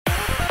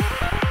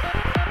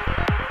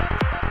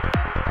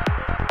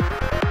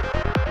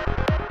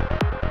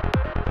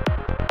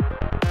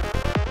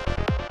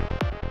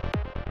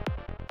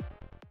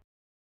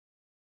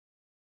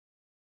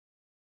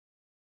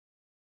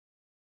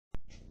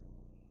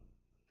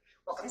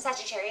Welcome,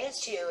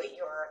 Sagittarius, to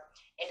your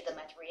end of the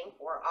month reading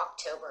for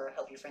October.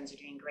 Hope your friends are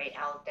doing great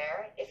out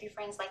there. If your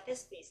friends like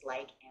this, please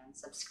like and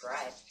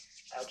subscribe.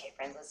 Okay,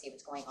 friends, let's see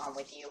what's going on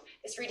with you.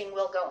 This reading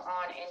will go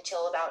on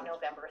until about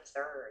November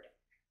 3rd.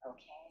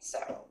 Okay,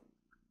 so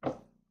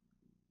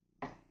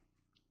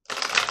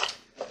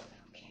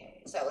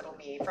it'll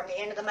be from the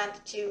end of the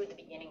month to the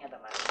beginning of the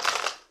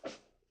month.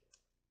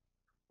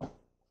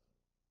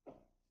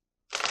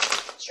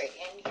 Straight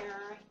in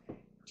here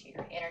to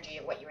your energy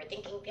of what you were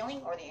thinking,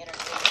 feeling, or the energy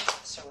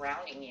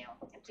surrounding you.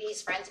 And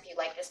please, friends, if you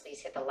like this, please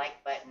hit the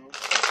like button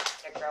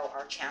to grow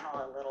our channel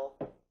a little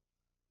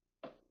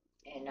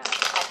in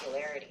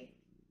popularity.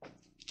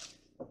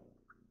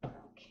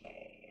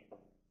 Okay.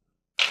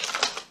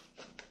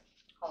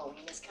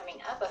 Halloween is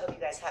coming up. I hope you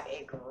guys have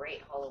a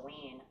great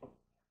Halloween.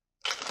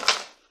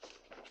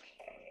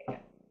 Okay.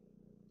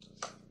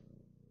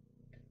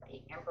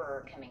 The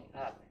Emperor coming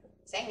up.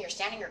 Saying you're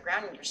standing your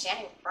ground and you're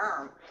standing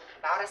firm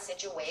about a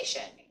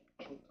situation,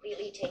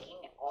 completely taking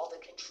all the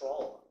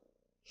control.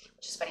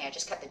 Which is funny, I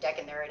just cut the deck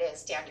and there it is,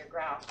 stand your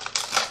ground.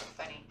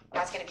 Funny.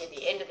 That's going to be at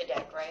the end of the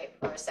deck, right?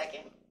 For a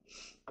second.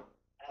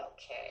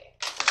 Okay.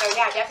 So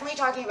yeah, definitely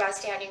talking about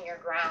standing your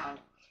ground.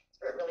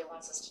 Spirit really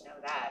wants us to know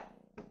that.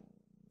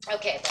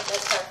 Okay, but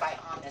let's clarify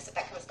on this. If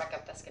that comes back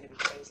up, that's going to be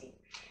crazy.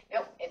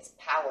 Nope, it's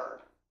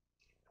power.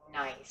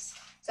 Nice.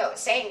 So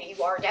saying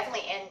you are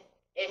definitely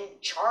in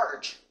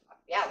charge.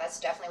 Yeah, that's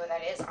definitely what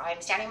that is.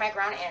 I'm standing my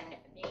ground and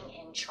being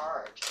in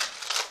charge.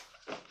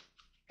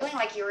 Feeling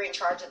like you're in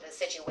charge of the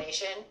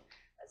situation.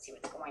 Let's see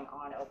what's going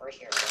on over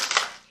here.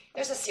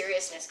 There's a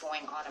seriousness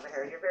going on over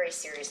here. You're very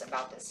serious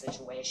about this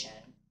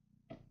situation.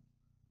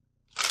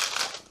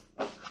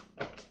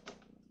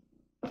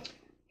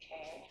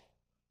 Okay.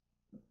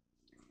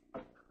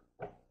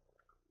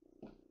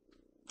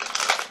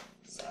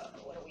 So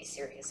what are we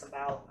serious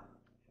about?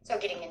 So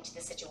getting into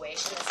the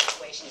situation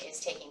is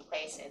taking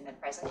place in the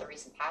present, the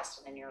recent past,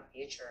 and the near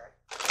future.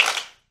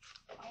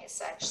 Why is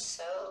such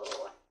so...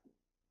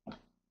 I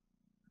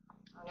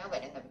don't know,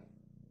 but in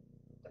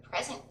the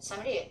present,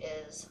 somebody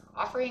is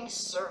offering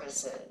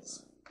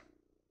services.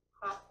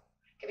 Huh?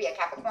 Could be a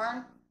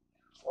Capricorn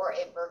or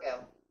a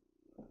Virgo.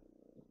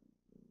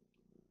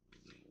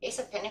 Ace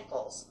of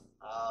Pentacles.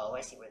 Oh,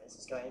 I see where this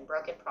is going.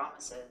 Broken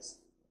promises.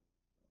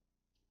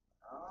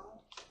 Oh.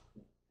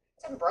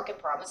 Some broken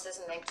promises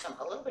and then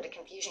a little bit of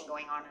confusion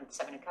going on in the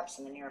Seven of Cups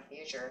in the near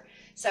future.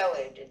 So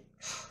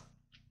it's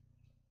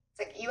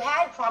like you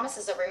had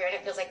promises over here and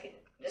it feels like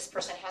this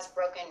person has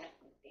broken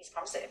these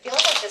promises. It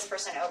feels like this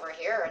person over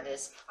here, or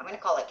this, I'm going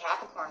to call it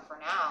Capricorn for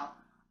now,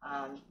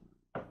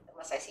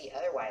 unless I see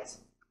otherwise.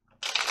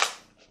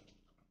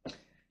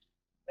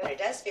 But it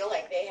does feel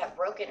like they have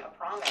broken a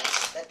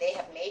promise that they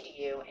have made to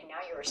you, and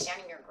now you are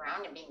standing your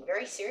ground and being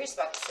very serious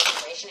about the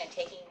situation and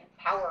taking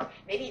power,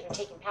 maybe even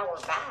taking power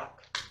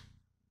back.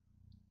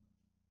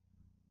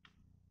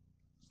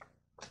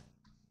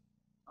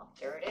 Oh,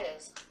 there it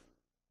is.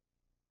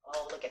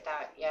 Oh, look at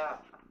that. Yeah.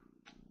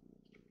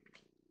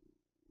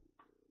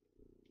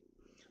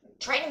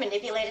 Trying to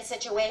manipulate a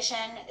situation.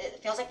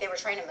 It feels like they were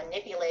trying to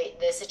manipulate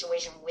the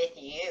situation with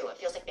you. It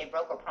feels like they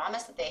broke a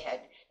promise that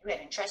you had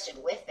entrusted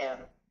with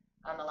them,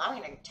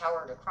 allowing the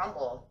tower to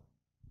crumble.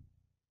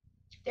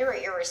 They were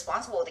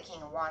irresponsible with the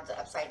King of Wands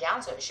upside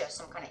down, so it shows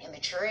some kind of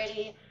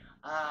immaturity.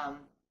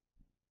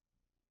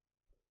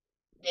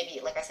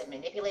 Maybe, like I said,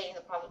 manipulating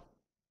the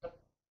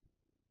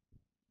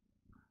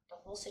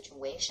whole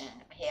situation.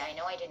 Hey, I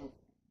know I didn't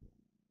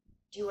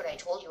do what I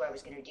told you I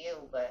was going to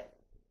do, but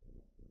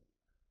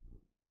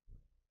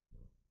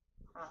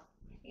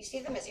you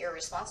see them as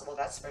irresponsible,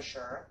 that's for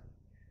sure.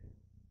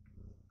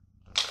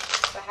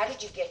 So how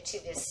did you get to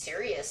this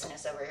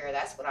seriousness over here?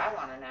 That's what I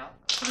want to know.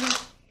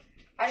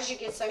 How did you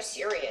get so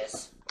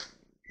serious?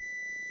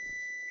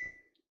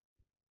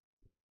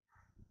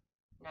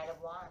 Knight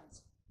of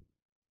Wands.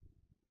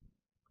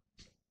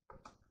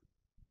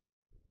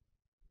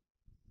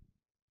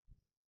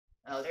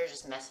 Oh, they're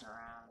just messing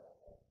around.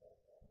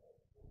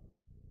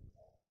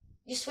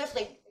 You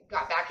swiftly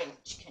got back in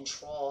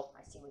control.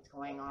 I see what's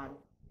going on.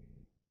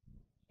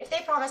 If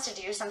they promise to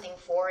do something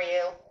for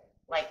you,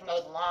 like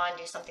mow the lawn,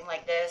 do something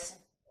like this,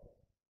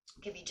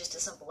 it could be just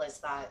as simple as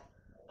that.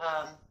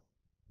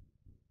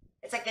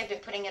 It's like they've been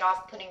putting it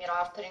off.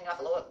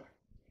 Look,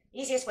 the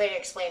easiest way to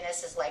explain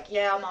this is like,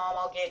 yeah, Mom,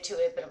 I'll get to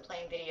it, but I'm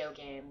playing video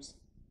games.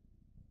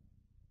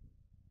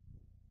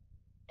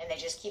 And they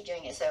just keep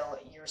doing it, so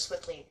you're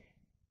swiftly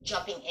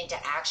jumping into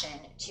action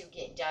to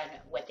get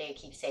done what they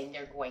keep saying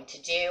they're going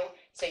to do.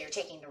 So you're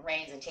taking the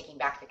reins and taking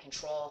back the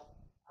control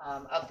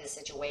of the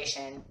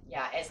situation.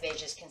 Yeah, as they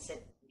just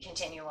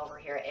continue over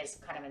here as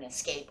kind of an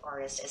escape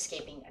artist,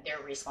 escaping their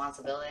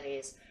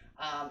responsibilities.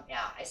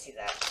 Yeah, I see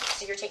that.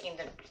 So you're taking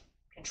the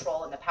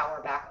control and the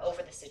power back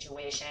over the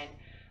situation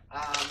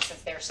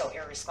since they're so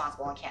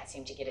irresponsible and can't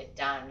seem to get it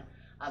done.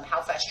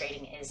 How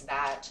frustrating is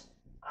that?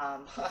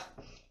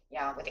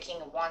 Yeah, with the King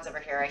of Wands over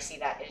here, I see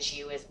that as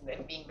you as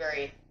being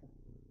very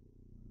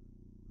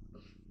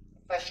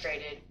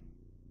frustrated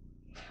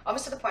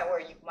Almost to the point where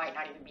you might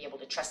not even be able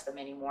to trust them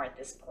anymore at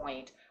this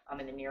point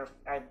in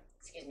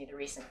the the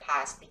recent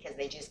past, because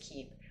they just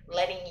keep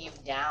letting you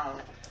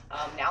down.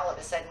 Now all of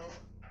a sudden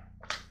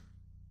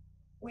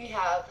we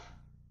have,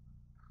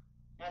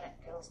 and it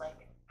feels like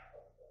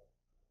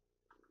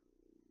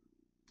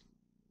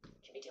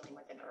could be dealing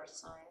with an earth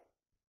sign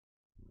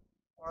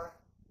or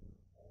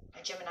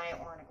a Gemini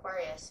or an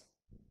Aquarius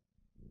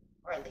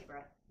or a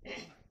Libra,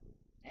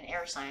 an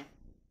air sign.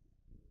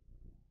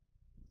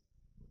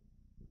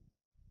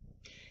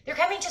 They're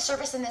coming to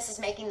surface and this is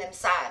making them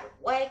sad.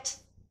 What?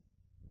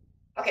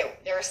 Okay,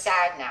 they're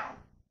sad now.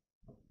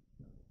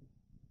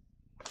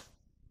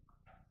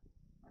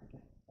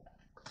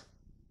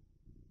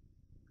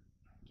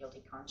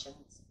 Guilty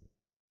conscience.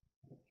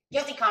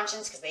 Guilty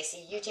conscience because they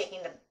see you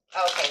taking the...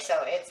 Okay,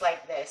 so it's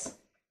like this.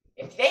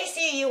 If they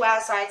see you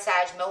outside,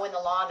 Sag, mowing the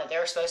lawn that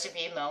they're supposed to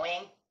be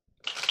mowing,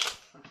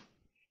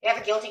 they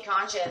have a guilty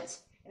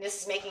conscience. And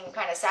this is making them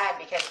kind of sad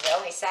because the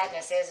only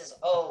sadness is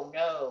oh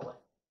no,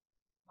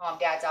 Mom,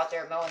 Dad's out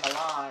there mowing the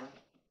lawn.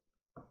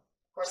 Of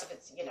course, if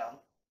it's,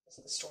 this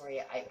is the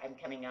story I'm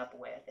coming up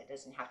with. It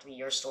doesn't have to be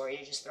your story.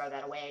 You just throw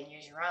that away and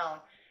use your own.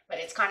 But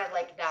it's kind of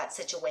like that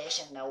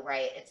situation, though,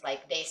 right? It's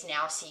like they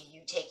now see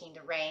you taking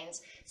the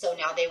reins. So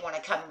now they want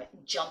to come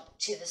jump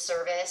to the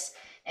service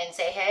and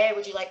say, hey,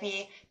 would you like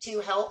me to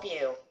help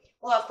you?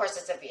 Well, of course,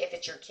 if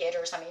it's your kid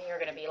or something, you're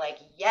going to be like,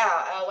 yeah,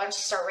 why don't you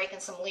start raking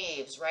some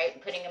leaves, right?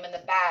 And putting them in the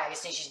bag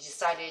since you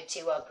decided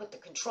to put the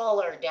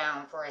controller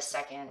down for a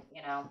second,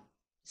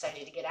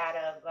 decided to get out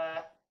of,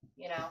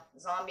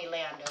 zombie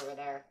land over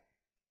there.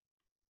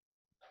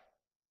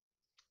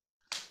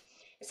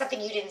 It's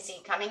something you didn't see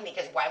coming,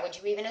 because why would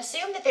you even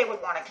assume that they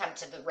would want to come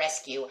to the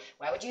rescue?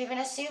 Why would you even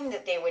assume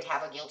that they would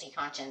have a guilty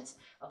conscience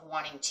of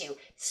wanting to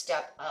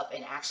step up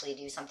and actually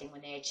do something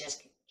when they had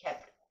just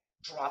kept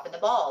dropping the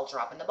ball,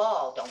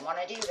 don't want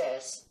to do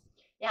this?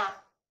 Yeah,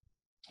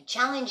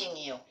 challenging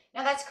you.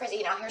 Now that's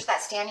crazy. Now here's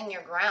that standing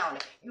your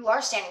ground. You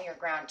are standing your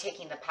ground,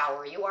 taking the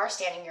power. You are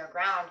standing your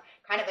ground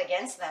kind of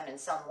against them in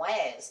some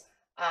ways,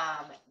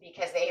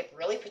 because they have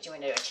really put you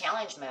into a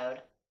challenge mode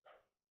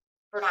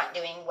for not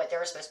doing what they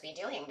were supposed to be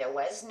doing. There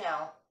was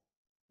no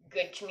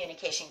good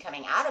communication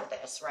coming out of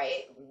this,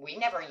 right? We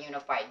never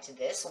unified to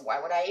this. Why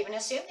would I even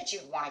assume that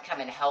you'd want to come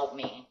and help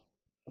me?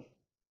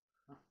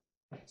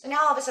 So now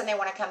all of a sudden they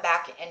want to come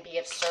back and be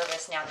of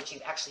service now that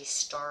you've actually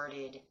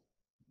started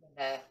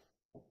the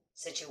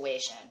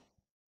situation,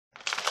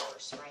 of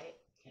course, right?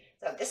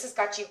 So this has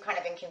got you kind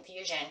of in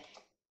confusion.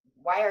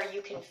 Why are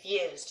you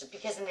confused?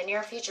 Because in the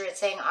near future it's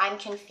saying, I'm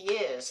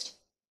confused,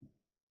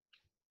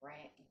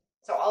 right?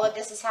 So all of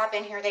this has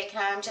happened. Here they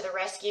come to the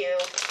rescue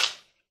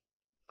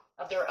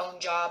of their own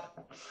job.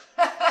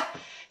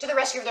 To the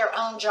rescue of their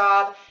own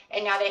job.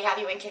 And now they have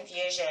you in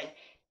confusion.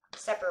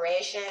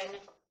 Separation.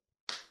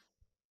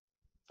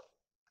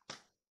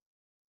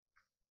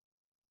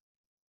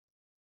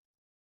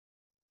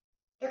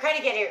 They're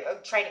kind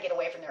of trying to get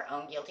away from their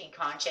own guilty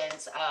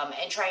conscience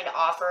and trying to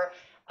offer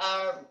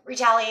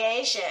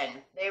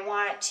retaliation. They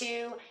want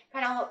to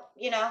kind of,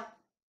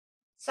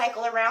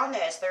 cycle around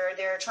this.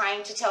 They're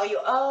trying to tell you,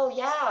 oh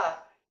yeah,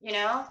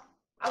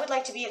 I would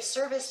like to be of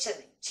service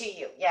to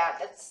you. Yeah,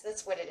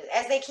 that's what it is.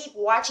 As they keep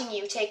watching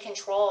you take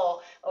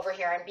control over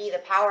here and be the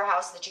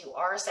powerhouse that you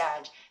are,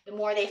 Sag, the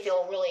more they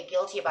feel really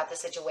guilty about the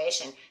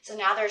situation. So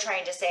now they're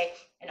trying to say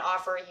and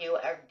offer you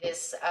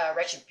this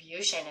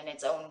retribution in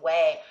its own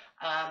way,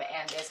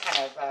 and this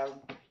kind of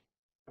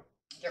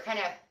they're kind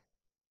of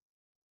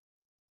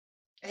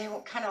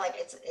like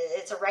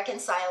it's a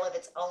reconcile of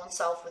its own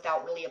self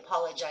without really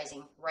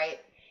apologizing, right?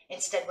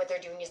 Instead, what they're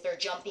doing is they're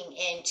jumping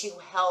in to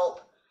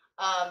help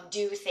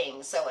do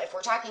things. So if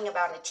we're talking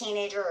about a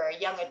teenager or a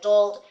young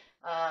adult,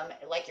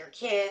 like your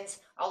kids,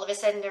 all of a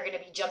sudden they're going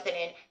to be jumping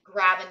in,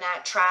 grabbing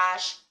that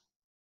trash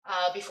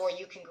before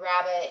you can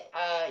grab it.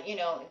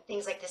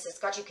 Things like this. It's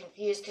got you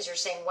confused because you're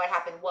saying, what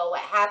happened? Well,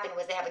 what happened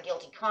was they have a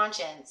guilty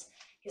conscience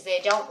because they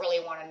don't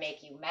really want to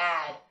make you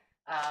mad.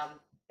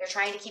 They're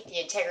trying to keep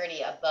the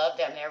integrity above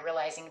them. They're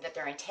realizing that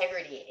their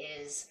integrity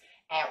is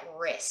at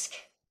risk.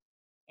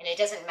 And it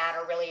doesn't matter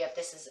really if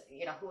this is,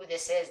 who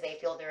this is. They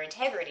feel their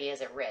integrity is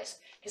at risk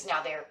because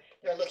now they're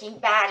looking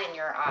bad in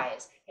your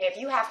eyes. If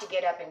you have to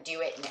get up and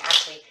do it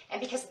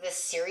and because of this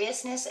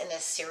seriousness and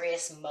this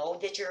serious mode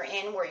that you're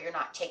in where you're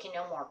not taking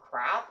no more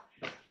crap,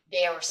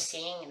 they are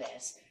seeing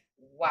this.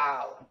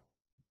 Wow.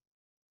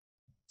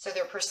 So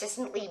they're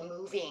persistently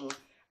moving,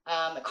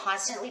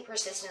 constantly,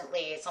 persistently.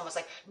 It's almost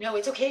like, no,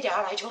 it's okay,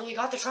 Dad. I totally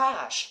got the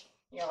trash.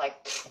 And you're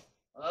like,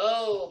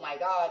 oh my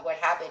God, what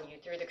happened? You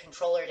threw the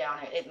controller down.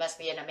 It must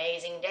be an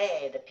amazing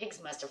day. The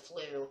pigs must have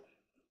flew.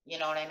 You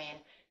know what I mean?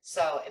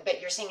 So,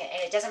 but you're seeing it,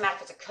 and it doesn't matter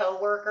if it's a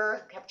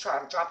coworker who kept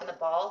dropping the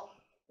ball.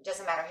 It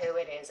doesn't matter who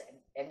it is.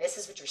 And this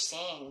is what you're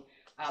seeing.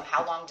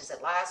 How long does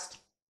it last?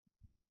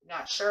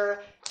 Not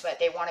sure, but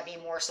they want to be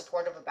more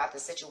supportive about the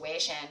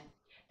situation.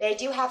 They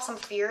do have some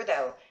fear,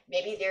 though.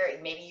 Maybe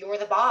you're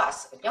the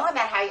boss. No matter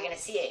how you're going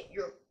to see it,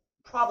 you're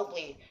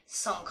probably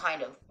some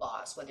kind of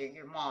boss, whether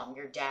you're mom,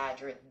 your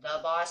dad, you're the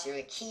boss, you're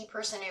the key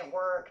person at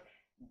work,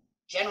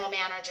 general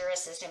manager,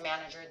 assistant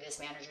manager, this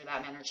manager,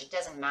 that manager, it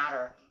doesn't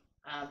matter.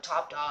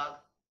 Top dog.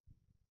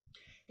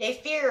 They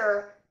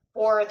fear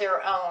for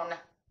their own,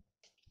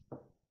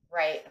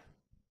 right,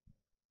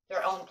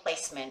 their own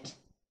placement,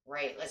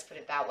 right? Let's put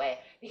it that way.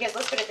 Because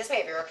let's put it this way,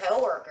 if you're a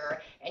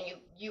coworker and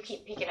you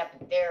keep picking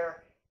up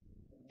their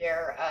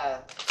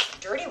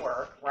dirty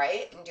work,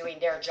 right, and doing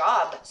their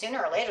job,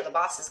 sooner or later the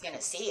boss is going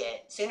to see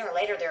it. Sooner or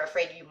later they're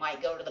afraid you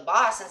might go to the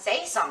boss and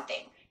say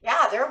something.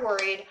 Yeah, they're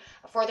worried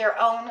for their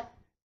own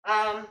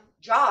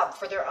job,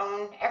 for their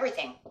own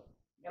everything,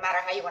 no matter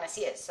how you want to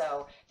see it.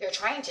 So they're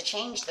trying to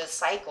change the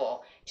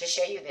cycle to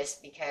show you this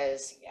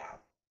because, yeah,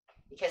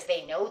 because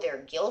they know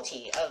they're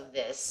guilty of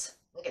this.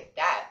 Look at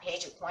that,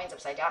 Page of Coins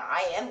upside down.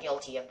 I am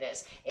guilty of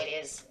this.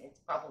 It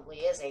probably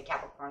is a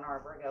Capricorn or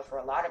a Virgo for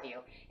a lot of you.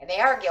 And they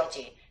are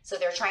guilty. So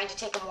they're trying to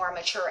take a more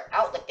mature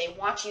outlook. They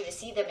want you to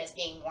see them as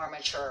being more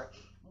mature,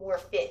 more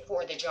fit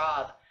for the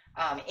job,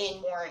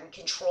 more in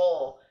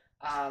control,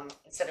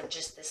 instead of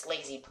just this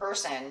lazy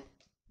person.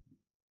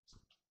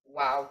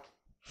 Wow.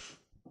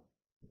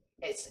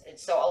 It's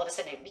so all of a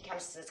sudden it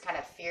becomes this kind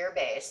of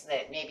fear-based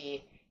that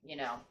maybe, you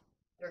know,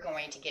 they're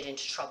going to get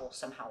into trouble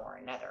somehow or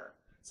another.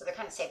 So they're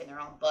kind of saving their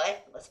own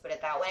butt, let's put it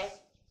that way,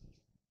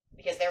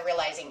 because they're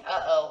realizing,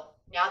 uh-oh,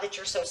 now that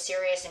you're so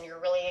serious and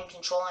you're really in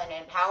control and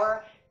in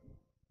power,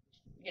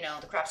 you know,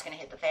 the crap's going to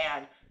hit the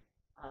fan.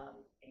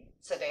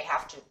 So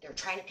they're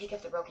trying to pick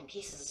up the broken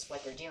pieces is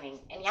what they're doing.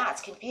 And yeah,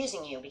 it's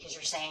confusing you because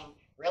you're saying,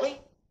 really?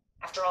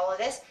 After all of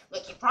this?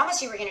 Look, you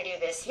promised you were going to do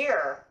this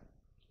here.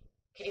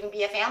 Could even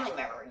be a family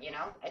member, you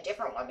know, a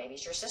different one. Maybe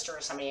it's your sister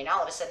or somebody, and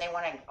all of a sudden they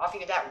want to offer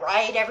you that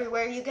ride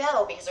everywhere you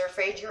go because they're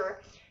afraid you're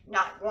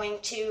not going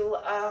to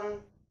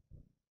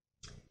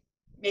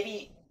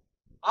maybe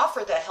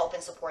offer the help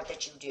and support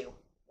that you do,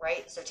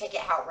 right? So take it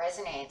how it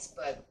resonates,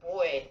 but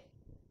boy,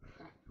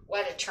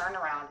 what a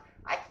turnaround.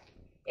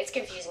 It's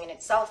confusing in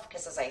itself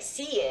because as I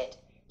see it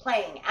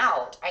playing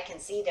out, I can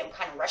see them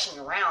kind of rushing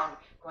around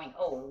going,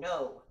 oh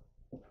no,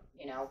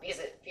 you know, because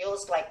it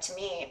feels like to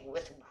me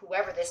with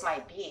whoever this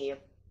might be,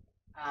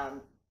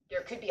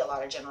 there could be a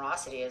lot of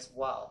generosity as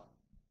well.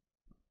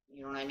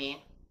 You know what I mean?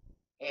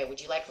 Hey,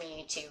 would you like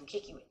me to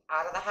kick you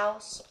out of the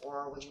house,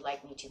 or would you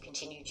like me to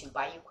continue to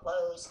buy you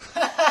clothes?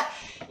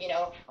 You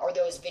know, or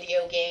those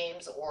video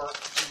games, or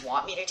do you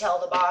want me to tell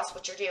the boss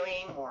what you're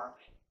doing, or,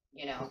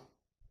 you know,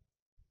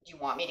 do you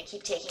want me to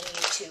keep taking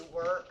you to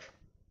work?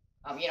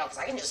 You know, because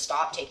I can just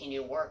stop taking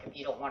you to work if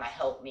you don't want to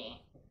help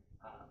me,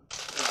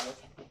 you know,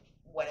 with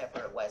whatever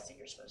it was that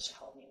you're supposed to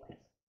help me with.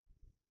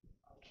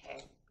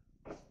 Okay.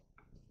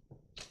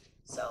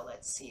 So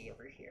let's see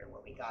over here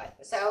what we got.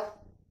 So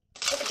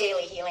with the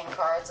daily healing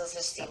cards, let's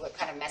just see what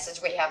kind of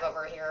message we have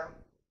over here.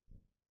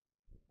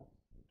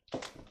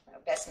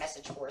 Best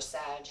message for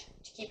Sag,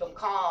 to keep them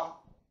calm.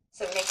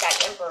 So make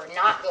that Emperor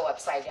not go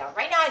upside down.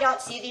 Right now I don't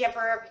see the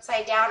Emperor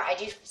upside down. I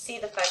do see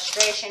the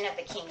frustration of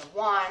the King of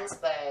Wands,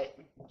 but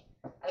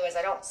otherwise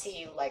I don't see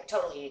you like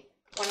totally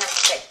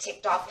 100%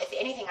 ticked off. If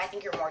anything, I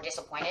think you're more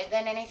disappointed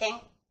than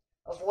anything.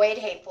 Avoid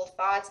hateful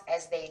thoughts,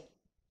 as they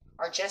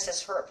are just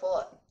as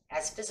hurtful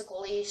as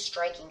physically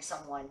striking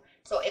someone.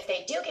 So if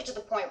they do get to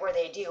the point where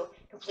they do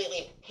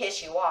completely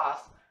piss you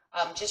off,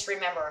 just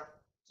remember,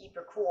 keep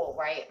your cool,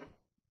 right?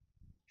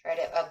 Try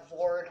to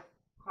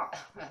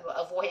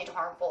avoid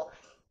harmful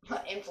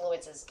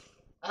influences.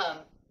 I'm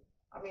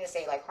going to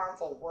say like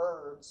harmful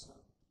words.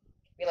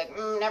 Be like,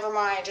 never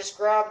mind, just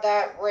grab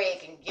that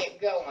rake and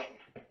get going.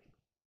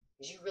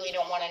 Because you really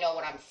don't want to know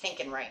what I'm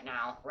thinking right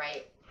now,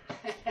 right?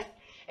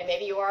 And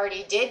maybe you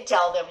already did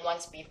tell them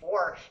once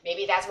before.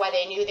 Maybe that's why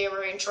they knew they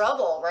were in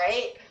trouble,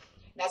 right?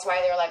 That's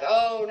why they're like,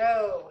 oh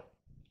no.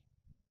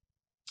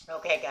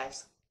 Okay,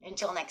 guys.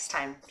 Until next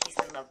time. Peace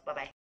and love.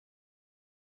 Bye-bye.